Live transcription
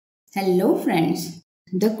Hello friends.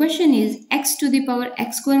 The question is x to the power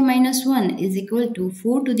x square minus 1 is equal to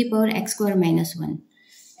 4 to the power x square minus 1.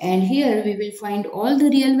 And here we will find all the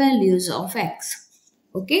real values of x.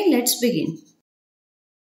 Okay, let's begin.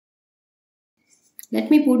 Let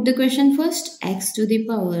me put the question first. X to the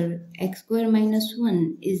power x square minus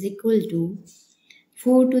 1 is equal to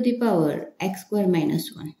 4 to the power x square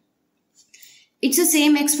minus 1. It's the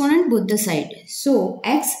same exponent both the sides. So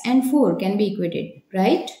x and 4 can be equated,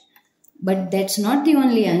 right? But that's not the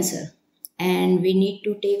only answer. And we need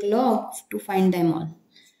to take log to find them all.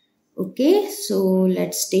 Okay, so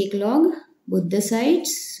let's take log both the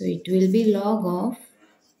sides. So it will be log of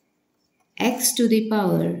x to the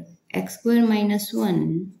power x square minus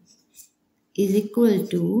 1 is equal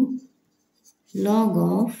to log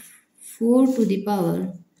of 4 to the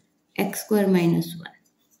power x square minus 1.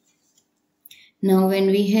 Now when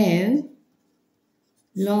we have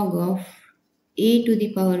log of a to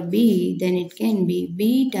the power b, then it can be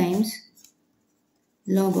b times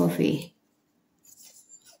log of a.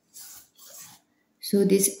 So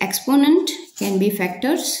this exponent can be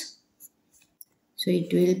factors. So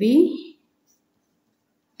it will be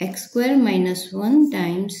x square minus 1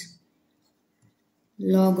 times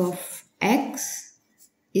log of x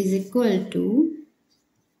is equal to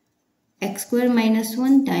x square minus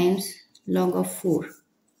 1 times log of 4.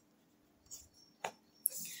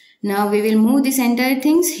 Now we will move this entire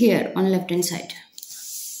things here on left hand side.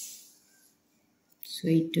 So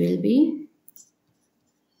it will be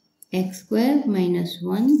x square minus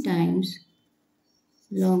 1 times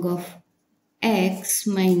log of x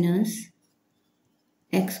minus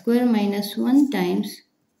x square minus 1 times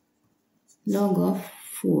log of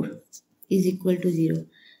 4 is equal to 0.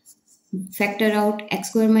 Factor out x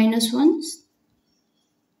square minus 1.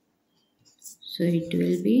 So it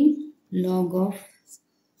will be log of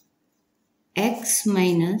x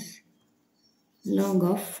minus log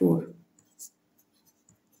of 4.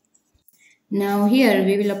 Now here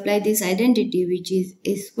we will apply this identity, which is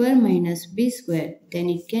a square minus b square. Then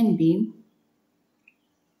it can be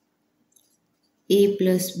a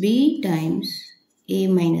plus b times a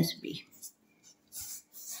minus b.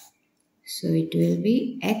 So it will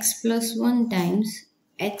be x plus 1 times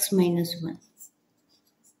x minus 1.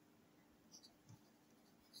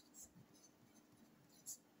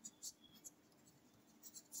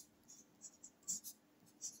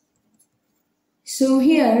 So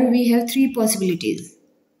here we have three possibilities.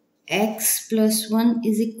 X plus 1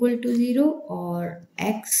 is equal to 0, or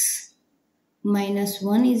x minus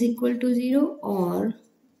 1 is equal to 0, or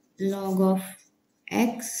log of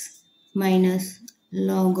x minus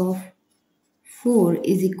log of 4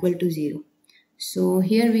 is equal to 0. So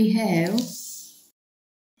here we have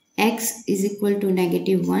x is equal to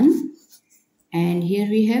negative 1, and here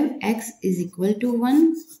we have x is equal to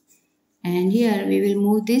 1, and here we will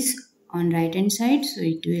move this on right hand side. So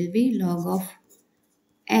it will be log of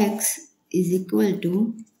x is equal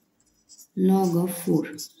to log of 4.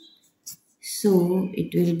 So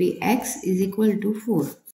it will be x is equal to 4.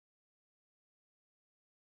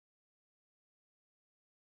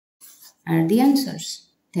 Are the answers.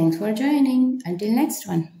 Thanks for joining. Until next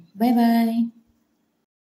one. Bye bye.